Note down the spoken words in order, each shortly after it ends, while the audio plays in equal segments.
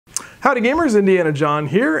Howdy gamers, Indiana John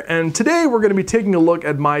here, and today we're going to be taking a look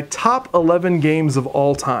at my top 11 games of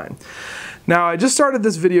all time. Now, I just started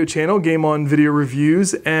this video channel, Game On Video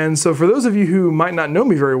Reviews, and so for those of you who might not know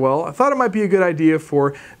me very well, I thought it might be a good idea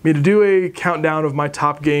for me to do a countdown of my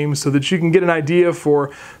top games so that you can get an idea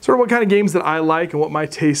for sort of what kind of games that I like and what my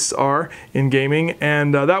tastes are in gaming,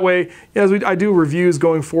 and that way, as I do reviews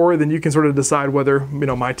going forward, then you can sort of decide whether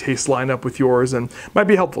my tastes line up with yours and might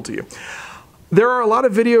be helpful to you. There are a lot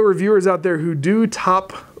of video reviewers out there who do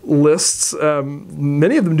top lists.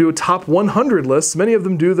 Many of them do a top 100 lists. Many of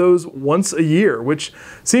them do those once a year, which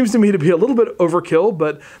seems to me to be a little bit overkill,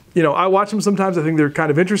 but I watch them sometimes. I think they're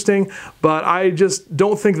kind of interesting, but I just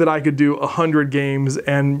don't think that I could do 100 games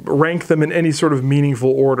and rank them in any sort of meaningful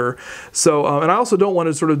order. So, and I also don't want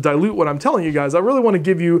to sort of dilute what I'm telling you guys. I really want to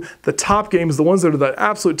give you the top games, the ones that are the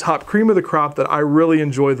absolute top cream of the crop that I really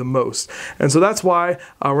enjoy the most. And so that's why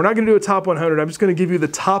we're not going to do a top 100. I'm just going to give you the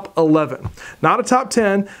top 11, not a top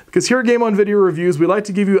 10, because here at Game On Video Reviews, we like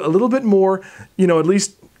to give you a little bit more, at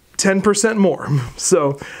least 10% more.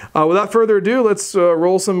 So without further ado, let's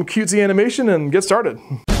roll some cutesy animation and get started.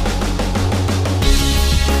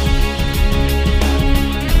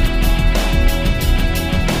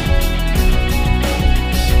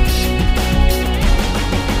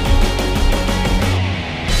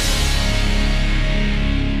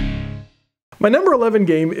 My number 11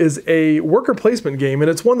 game is a worker placement game,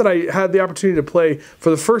 and it's one that I had the opportunity to play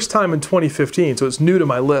for the first time in 2015, so it's new to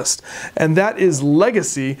my list. And that is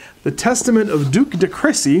Legacy, The Testament of Duc de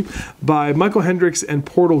Crécy by Michael Hendricks and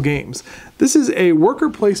Portal Games. This is a worker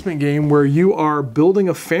placement game where you are building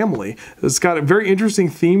a family. It's got a very interesting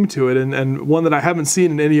theme to it, and one that I haven't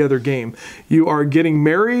seen in any other game. You are getting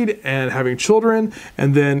married and having children,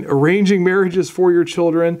 and then arranging marriages for your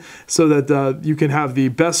children so that you can have the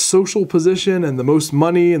best social position and the most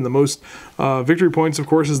money and the most victory points, of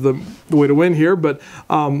course, is the way to win here. But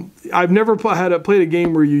I've never played a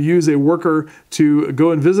game where you use a worker to go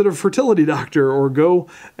and visit a fertility doctor or go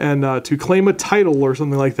and to claim a title or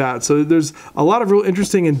something like that. So there's a lot of real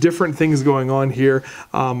interesting and different things going on here.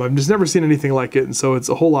 I've just never seen anything like it, and so it's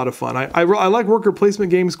a whole lot of fun. I like worker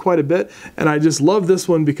placement games quite a bit, and I just love this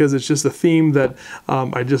one because it's just a theme that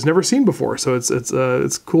I just never seen before. So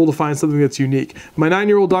it's cool to find something that's unique. My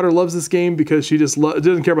 9-year-old daughter loves this game because she just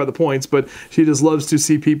doesn't care about the points, but she just loves to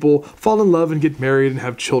see people fall in love and get married and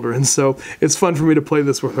have children. So it's fun for me to play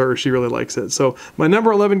this with her. She really likes it. So my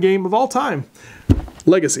number 11 game of all time,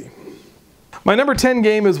 Legacy. My number 10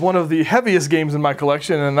 game is one of the heaviest games in my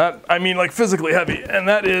collection, and that, I mean like physically heavy, and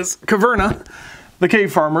that is Caverna, The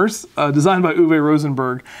Cave Farmers, designed by Uwe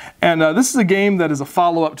Rosenberg. And this is a game that is a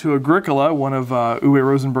follow-up to Agricola, one of Uwe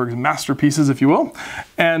Rosenberg's masterpieces, if you will.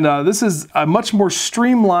 And this is a much more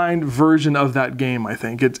streamlined version of that game, I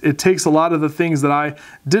think. It takes a lot of the things that I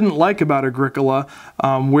didn't like about Agricola,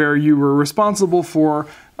 where you were responsible for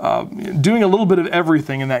doing a little bit of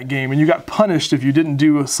everything in that game, and you got punished if you didn't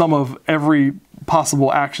do some of every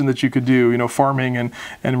possible action that you could do, farming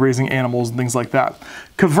and raising animals and things like that.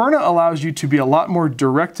 Caverna allows you to be a lot more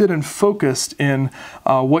directed and focused in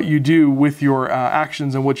what you do with your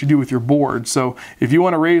actions and what you do with your board. So if you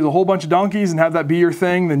want to raise a whole bunch of donkeys and have that be your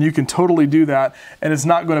thing, then you can totally do that, and it's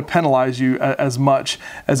not going to penalize you as much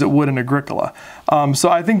as it would in Agricola. So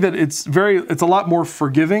I think that it's a lot more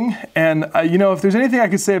forgiving, and if there's anything I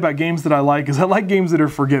could say about games that I like, is I like games that are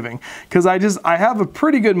forgiving, because I have a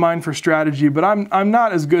pretty good mind for strategy, but I'm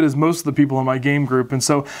not as good as most of the people in my game group, and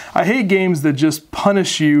so I hate games that just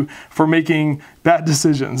punish you for making bad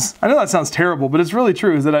decisions. I know that sounds terrible, but it's really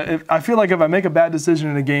true, is that I feel like if I make a bad decision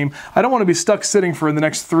in a game, I don't want to be stuck sitting for the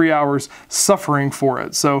next 3 hours suffering for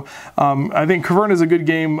it. So I think Caverna is a good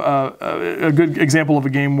game, a good example of a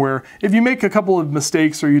game where if you make a couple of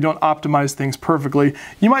mistakes or you don't optimize things perfectly,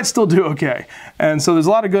 you might still do okay. And so there's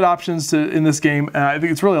a lot of good options in this game. I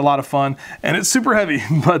think it's really a lot of fun, and it's super heavy,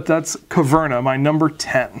 but that's Caverna, my number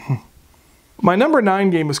 10. My number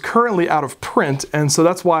 9 game is currently out of print, and so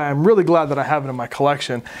that's why I'm really glad that I have it in my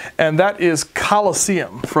collection, and that is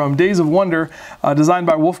Colosseum from Days of Wonder, designed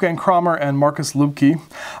by Wolfgang Kramer and Markus Lübke.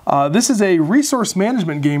 This is a resource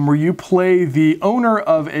management game where you play the owner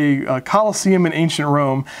of a Colosseum in ancient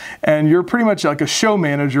Rome, and you're pretty much like a show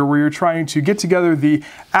manager where you're trying to get together the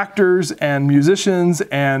actors and musicians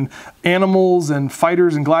and animals and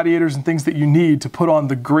fighters and gladiators and things that you need to put on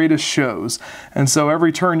the greatest shows. And so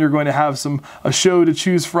every turn you're going to have a show to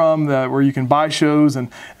choose from where you can buy shows,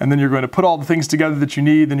 and then you're going to put all the things together that you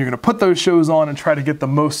need, then you're going to put those shows on and try to get the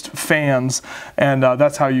most fans, and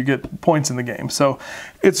that's how you get points in the game. So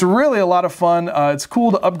it's really a lot of fun. It's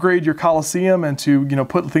cool to upgrade your Colosseum and to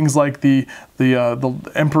put things like the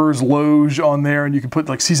the Emperor's Loge on there, and you can put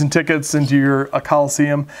like season tickets into your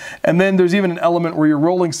Coliseum. And then there's even an element where you're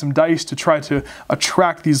rolling some dice to try to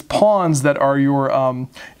attract these pawns that are your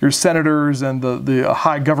senators and the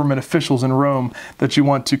high government officials in Rome that you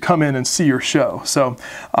want to come in and see your show. So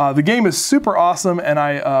the game is super awesome, and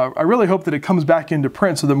I really hope that it comes back into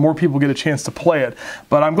print so that more people get a chance to play it.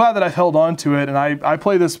 But I'm glad that I've held on to it, and I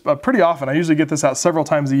play this pretty often. I usually get this out several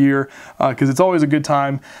times a year because it's always a good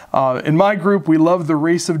time. In my group, we love the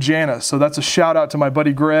Race of Janus, so that's a shout out to my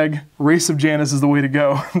buddy Greg. Race of Janus is the way to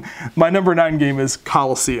go. My number 9 game is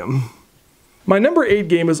Coliseum. My number 8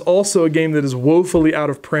 game is also a game that is woefully out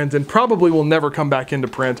of print and probably will never come back into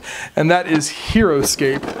print, and that is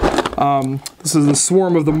Heroescape. This is the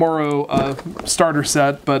Swarm of the Morrow starter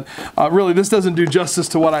set, but really this doesn't do justice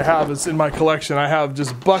to what I have is in my collection. I have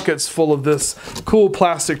just buckets full of this cool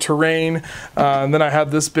plastic terrain, and then I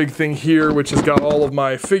have this big thing here which has got all of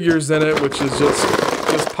my figures in it, which is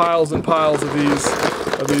just piles and piles of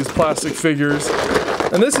these plastic figures.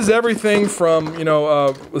 And this is everything from, you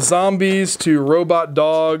know, zombies to robot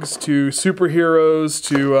dogs to superheroes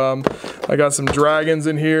to, I got some dragons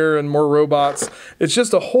in here and more robots. It's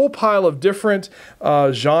just a whole pile of different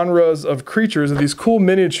genres of creatures and these cool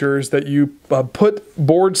miniatures that you put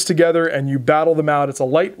boards together and you battle them out. It's a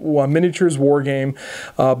light miniatures war game,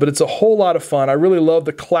 but it's a whole lot of fun. I really love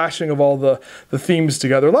the clashing of all the themes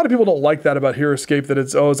together. A lot of people don't like that about Heroescape, that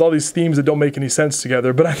it's all these themes that don't make any sense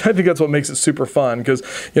together, but I think that's what makes it super fun, because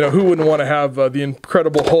you know, who wouldn't want to have the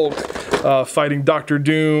Incredible Hulk fighting Doctor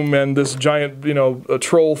Doom and this giant, you know,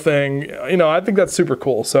 troll thing? You know, I think that's super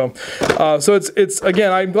cool. So, it's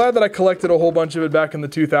again, I'm glad that I collected a whole bunch of it back in the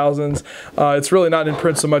 2000s. It's really not in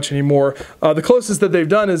print so much anymore. The closest that they've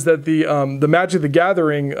done is that the Magic the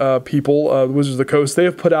Gathering people, Wizards of the Coast, they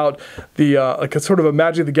have put out like a sort of a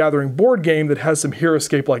Magic the Gathering board game that has some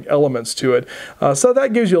Heroescape-like elements to it. So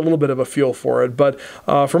that gives you a little bit of a feel for it. But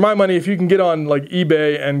for my money, if you can get on like eBay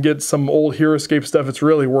and get some old Heroescape stuff, it's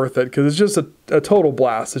really worth it, because it's just a total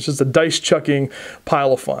blast. It's just a dice chucking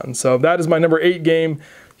pile of fun. So that is my number 8 game,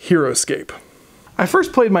 Heroescape. I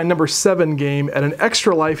first played my number 7 game at an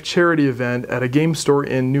Extra Life charity event at a game store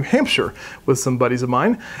in New Hampshire with some buddies of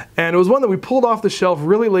mine, and it was one that we pulled off the shelf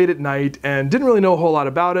really late at night and didn't really know a whole lot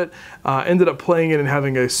about it. Ended up playing it and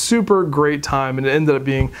having a super great time, and it ended up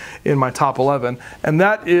being in my top 11, and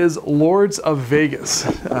that is Lords of Vegas,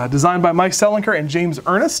 designed by Mike Selinker and James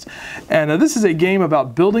Ernest. And this is a game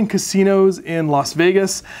about building casinos in Las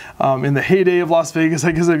Vegas, in the heyday of Las Vegas,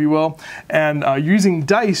 I guess, if you will, and using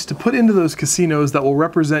dice to put into those casinos that will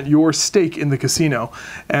represent your stake in the casino.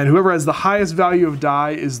 And whoever has the highest value of die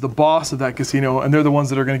is the boss of that casino, and they're the ones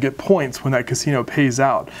that are going to get points when that casino pays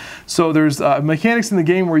out. So there's mechanics in the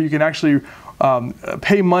game where you can actually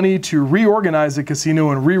pay money to reorganize the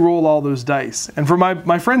casino and re-roll all those dice. And for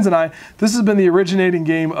my friends and I, this has been the originating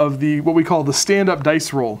game of what we call the stand-up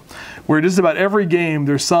dice roll, where just about every game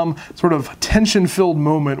there's some sort of tension-filled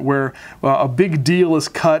moment where a big deal is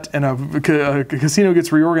cut and a casino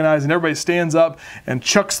gets reorganized and everybody stands up and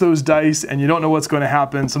chucks those dice and you don't know what's going to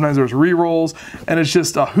happen. Sometimes there's re-rolls, and it's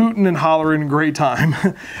just a hooting and hollering great time.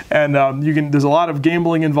 And there's a lot of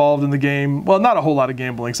gambling involved in the game. Well, not a whole lot of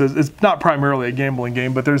gambling, so it's not primarily a gambling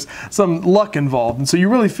game, but there's some luck involved, and so you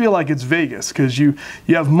really feel like it's Vegas, because you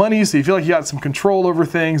have money, so you feel like you got some control over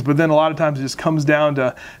things, but then a lot of times it just comes down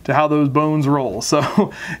to how those bones roll.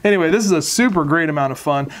 So anyway, this is a super great amount of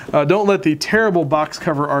fun. Don't let the terrible box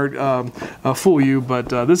cover art fool you, but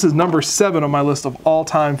this is number 7 on my list of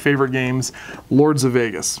all-time favorite games, Lords of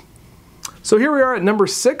Vegas. So here we are at number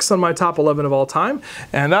 6 on my top 11 of all time,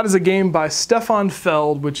 and that is a game by Stefan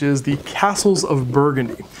Feld, which is the Castles of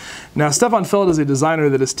Burgundy. Now, Stefan Feld is a designer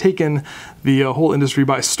that has taken the whole industry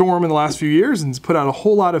by storm in the last few years and has put out a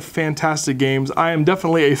whole lot of fantastic games. I am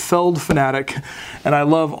definitely a Feld fanatic, and I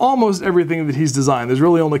love almost everything that he's designed. There's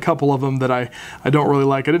really only a couple of them that I don't really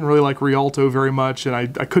like. I didn't really like Rialto very much, and I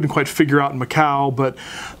couldn't quite figure out Macau, but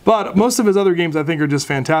most of his other games I think are just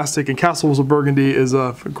fantastic, and Castles of Burgundy is,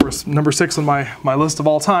 of course, number 6 on my list of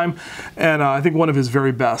all time, and I think one of his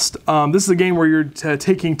very best. This is a game where you're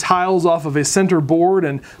taking tiles off of a center board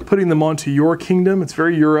and putting them onto your kingdom. It's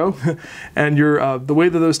very Euro, and the way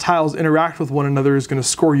that those tiles interact with one another is going to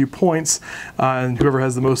score you points, and whoever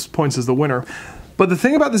has the most points is the winner. But the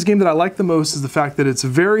thing about this game that I like the most is the fact that it's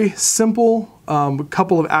very simple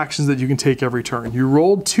couple of actions that you can take every turn. You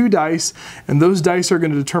rolled 2 dice, and those dice are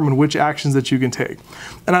going to determine which actions that you can take.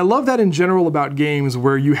 And I love that in general about games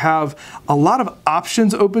where you have a lot of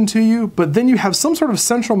options open to you, but then you have some sort of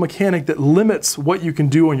central mechanic that limits what you can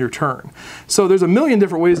do on your turn. So there's a million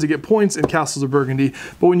different ways to get points in Castles of Burgundy,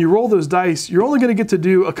 but when you roll those dice, you're only going to get to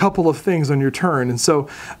do a couple of things on your turn. And so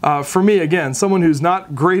for me, again, someone who's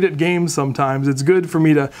not great at games sometimes, it's good for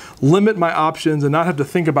me to limit my options and not have to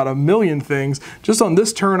think about a million things. Just on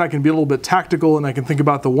this turn, I can be a little bit tactical and I can think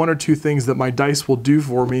about the 1 or 2 things that my dice will do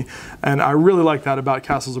for me. And I really like that about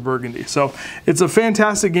Castles of Burgundy. So it's a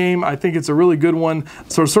fantastic game. I think it's a really good one.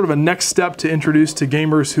 So sort of a next step to introduce to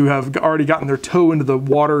gamers who have already gotten their toe into the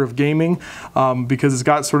water of gaming, because it's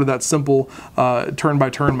got sort of that simple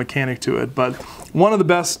turn-by-turn mechanic to it. But one of the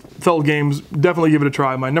best felt games, definitely give it a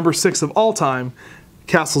try. My number 6 of all time,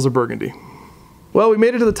 Castles of Burgundy. Well, we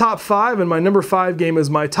made it to the top 5, and my number 5 game is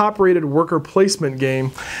my top-rated worker placement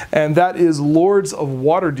game, and that is Lords of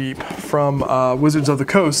Waterdeep from Wizards of the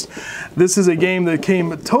Coast. This is a game that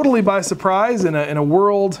came totally by surprise in a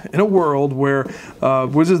world where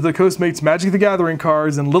Wizards of the Coast makes Magic the Gathering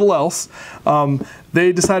cards and little else.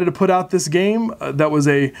 They decided to put out this game that was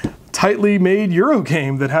a tightly made Euro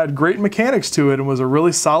game that had great mechanics to it and was a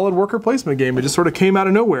really solid worker placement game. It just sort of came out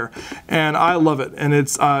of nowhere, and I love it. And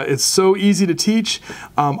it's so easy to teach.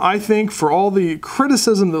 I think for all the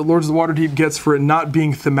criticism that Lords of the Waterdeep gets for it not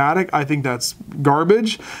being thematic, I think that's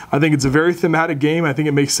garbage. I think it's a very thematic game. I think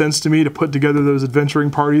it makes sense to me to put together those adventuring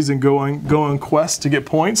parties and go on quests to get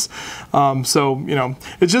points. So you know,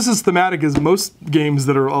 it's just as thematic as most games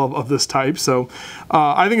that are of this type. So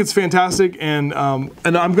I think it's fantastic, and I'm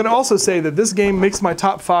going to also say that this game makes my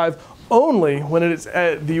top 5 only when it's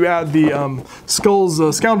you add the Scoundrels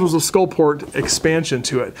of Skullport expansion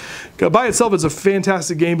to it. By itself, it's a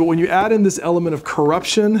fantastic game, but when you add in this element of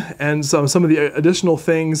corruption and some of the additional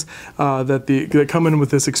things that come in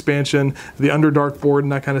with this expansion, the Underdark board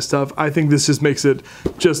and that kind of stuff, I think this just makes it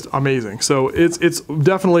just amazing. So it's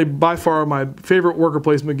definitely by far my favorite worker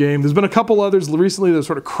placement game. There's been a couple others recently that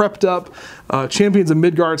sort of crept up. Champions of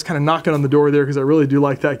Midgard's kind of knocking on the door there because I really do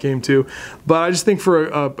like that game too. But I just think for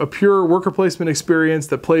a pure worker placement experience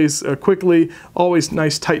that plays quickly, always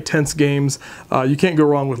nice, tight, tense games, you can't go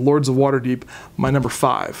wrong with Lords of Waterdeep, my number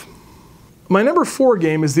 5. My number 4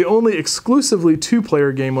 game is the only exclusively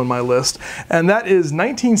 2-player game on my list, and that is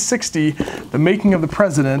 1960, The Making of the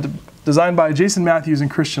President, designed by Jason Matthews and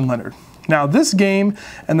Christian Leonard. Now, this game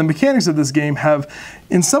and the mechanics of this game have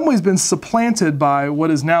in some ways been supplanted by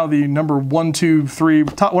what is now the number 1, 2, 3,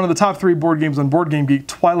 one of the top 3 board games on Board Game Geek,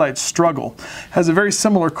 Twilight Struggle. Has a very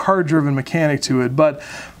similar card-driven mechanic to it, but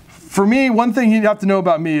for me, one thing you have to know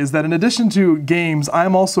about me is that in addition to games,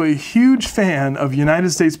 I'm also a huge fan of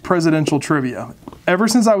United States presidential trivia. Ever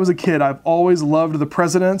since I was a kid, I've always loved the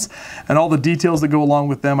presidents and all the details that go along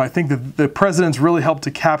with them. I think that the presidents really help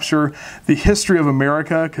to capture the history of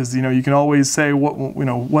America, because you can always say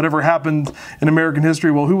whatever happened in American history.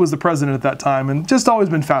 Well, who was the president at that time? And just always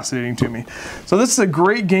been fascinating to me. So this is a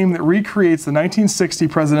great game that recreates the 1960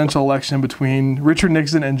 presidential election between Richard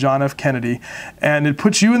Nixon and John F. Kennedy, and it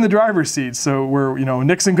puts you in the driver's seat. So where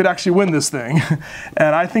Nixon could actually win this thing,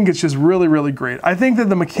 and I think it's just really, really great. I think that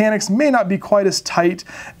the mechanics may not be quite as tight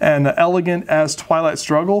and elegant as Twilight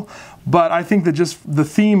Struggle, but I think that just the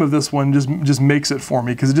theme of this one just makes it for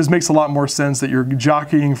me, because it just makes a lot more sense that you're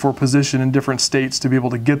jockeying for position in different states to be able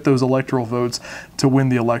to get those electoral votes to win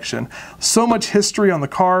the election. So much history on the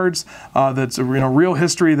cards, that's real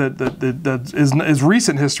history that is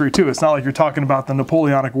recent history too. It's not like you're talking about the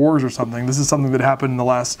Napoleonic Wars or something. This is something that happened in the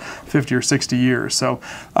last 50 or 60 years. So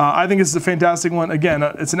I think it's a fantastic one. Again,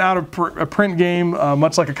 it's an out-of-print game,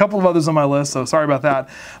 much like a couple of others on my list, so sorry about that.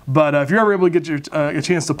 But if you're ever able to get a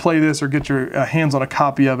chance to play this or get your hands on a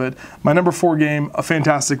copy of it, my number 4 game, a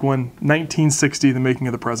fantastic one, 1960, The Making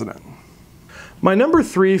of the President. My number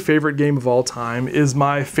 3 favorite game of all time is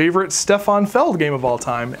my favorite Stefan Feld game of all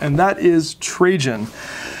time, and that is Trajan.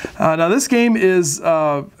 Now this game is,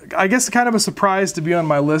 I guess, kind of a surprise to be on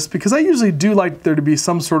my list, because I usually do like there to be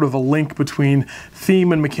some sort of a link between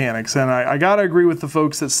theme and mechanics, and I gotta agree with the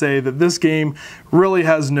folks that say that this game really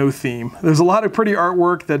has no theme. There's a lot of pretty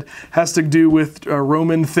artwork that has to do with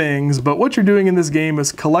Roman things, but what you're doing in this game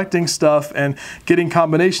is collecting stuff and getting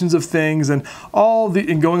combinations of things and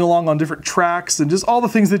going along on different tracks and just all the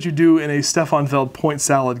things that you do in a Stefan Feld point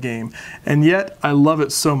salad game. And yet I love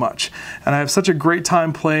it so much, and I have such a great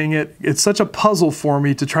time playing it. It's such a puzzle for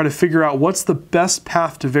me to try try to figure out what's the best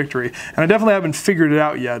path to victory. And I definitely haven't figured it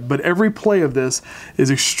out yet, but every play of this is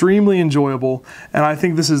extremely enjoyable, and I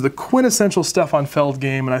think this is the quintessential Stefan Feld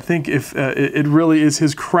game, and I think if it really is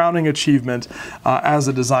his crowning achievement as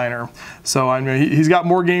a designer. So I mean, he's got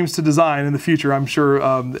more games to design in the future, I'm sure,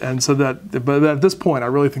 and so but at this point, I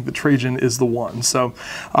really think that Trajan is the one. So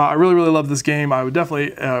I really, really love this game. I would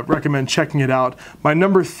definitely recommend checking it out. My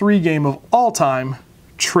number 3 game of all time,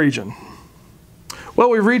 Trajan. Well,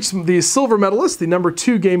 we've reached the silver medalist, the number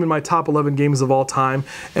 2 game in my top 11 games of all time,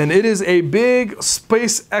 and it is a big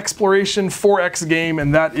space exploration 4X game,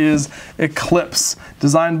 and that is Eclipse,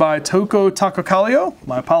 designed by Toko Takakallio.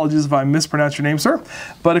 My apologies if I mispronounced your name, sir.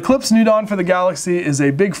 But Eclipse New Dawn for the Galaxy is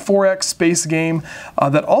a big 4X space game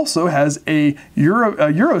that also has a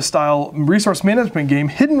Euro-style resource management game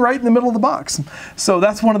hidden right in the middle of the box. So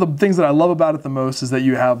that's one of the things that I love about it the most, is that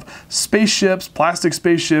you have spaceships, plastic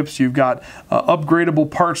spaceships, you've got upgradable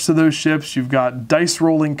parts to those ships, you've got dice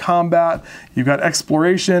rolling combat, you've got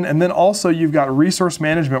exploration, and then also you've got resource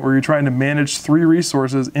management where you're trying to manage 3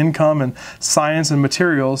 resources, income and science and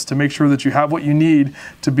materials, to make sure that you have what you need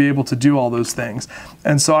to be able to do all those things.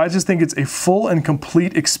 And so I just think it's a full and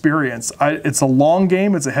complete experience. It's a long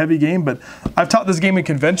game, it's a heavy game, but I've taught this game in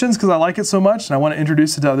conventions because I like it so much and I want to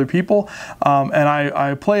introduce it to other people, and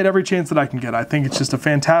I play it every chance that I can get. I think it's just a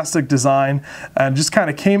fantastic design and just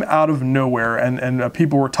kind of came out of nowhere, and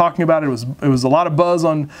people were talking about it. It was a lot of buzz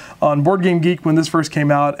on Board Game Geek when this first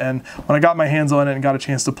came out, and when I got my hands on it and got a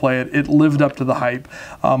chance to play it, it lived up to the hype.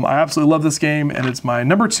 I absolutely love this game, and it's my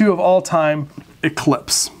number 2 of all time,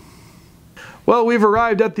 Eclipse. Well, we've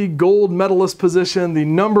arrived at the gold medalist position, the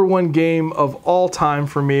number 1 game of all time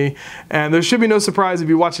for me. And there should be no surprise if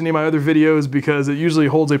you watch any of my other videos, because it usually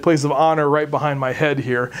holds a place of honor right behind my head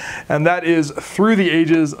here. And that is Through the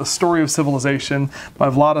Ages, A Story of Civilization by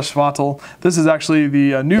Vlaada Chvátil. This is actually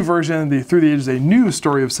the new version. The Through the Ages, A New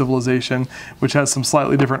Story of Civilization, which has some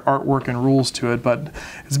slightly different artwork and rules to it, but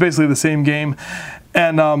it's basically the same game.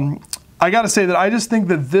 And I gotta say that I just think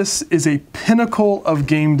that this is a pinnacle of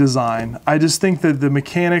game design. I just think that the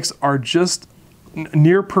mechanics are just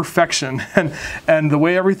near perfection, and the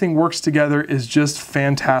way everything works together is just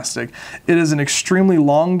fantastic. It is an extremely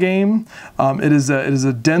long game. It is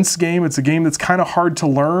a dense game. It's a game that's kind of hard to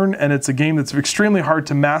learn, and it's a game that's extremely hard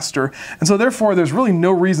to master. And so therefore, there's really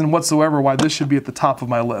no reason whatsoever why this should be at the top of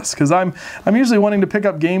my list, because I'm usually wanting to pick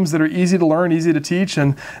up games that are easy to learn, easy to teach,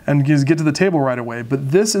 and just get to the table right away.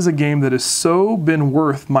 But this is a game that has so been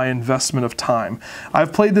worth my investment of time.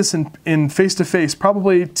 I've played this in face-to-face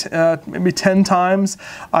probably maybe 10 times.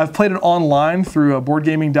 I've played it online through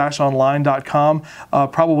boardgaming-online.com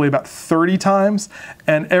probably about 30 times,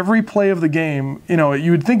 and every play of the game, you know, you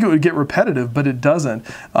would think it would get repetitive, but it doesn't.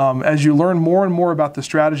 As you learn more and more about the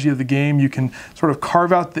strategy of the game, you can sort of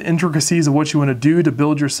carve out the intricacies of what you want to do to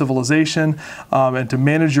build your civilization and to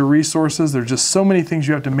manage your resources. There's just so many things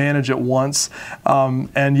you have to manage at once,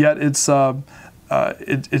 and yet it's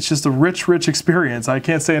just a rich, rich experience. I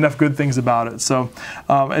can't say enough good things about it. So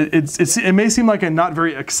it may seem like a not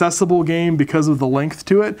very accessible game because of the length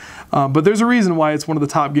to it, but there's a reason why it's one of the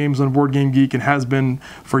top games on Board Game Geek and has been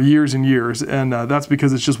for years and years, and that's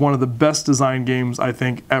because it's just one of the best designed games I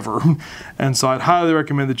think ever. And so I'd highly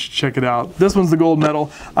recommend that you check it out. This one's the gold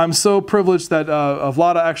medal. I'm so privileged that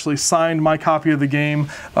Vlaada actually signed my copy of the game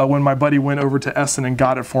when my buddy went over to Essen and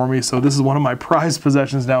got it for me, so this is one of my prized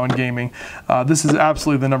possessions now in gaming. This is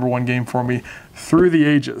absolutely the number 1 game for me, Through the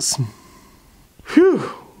Ages.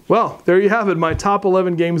 Whew. Well, there you have it, my top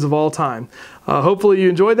 11 games of all time. Hopefully you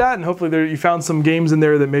enjoyed that, and hopefully you found some games in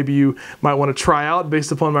there that maybe you might want to try out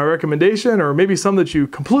based upon my recommendation, or maybe some that you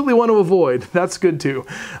completely want to avoid. That's good too.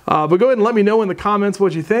 But go ahead and let me know in the comments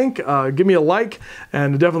what you think. Give me a like,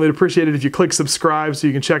 and definitely appreciate it if you click subscribe so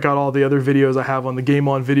you can check out all the other videos I have on the Game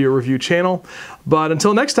On Video Review channel. But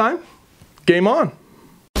until next time, game on.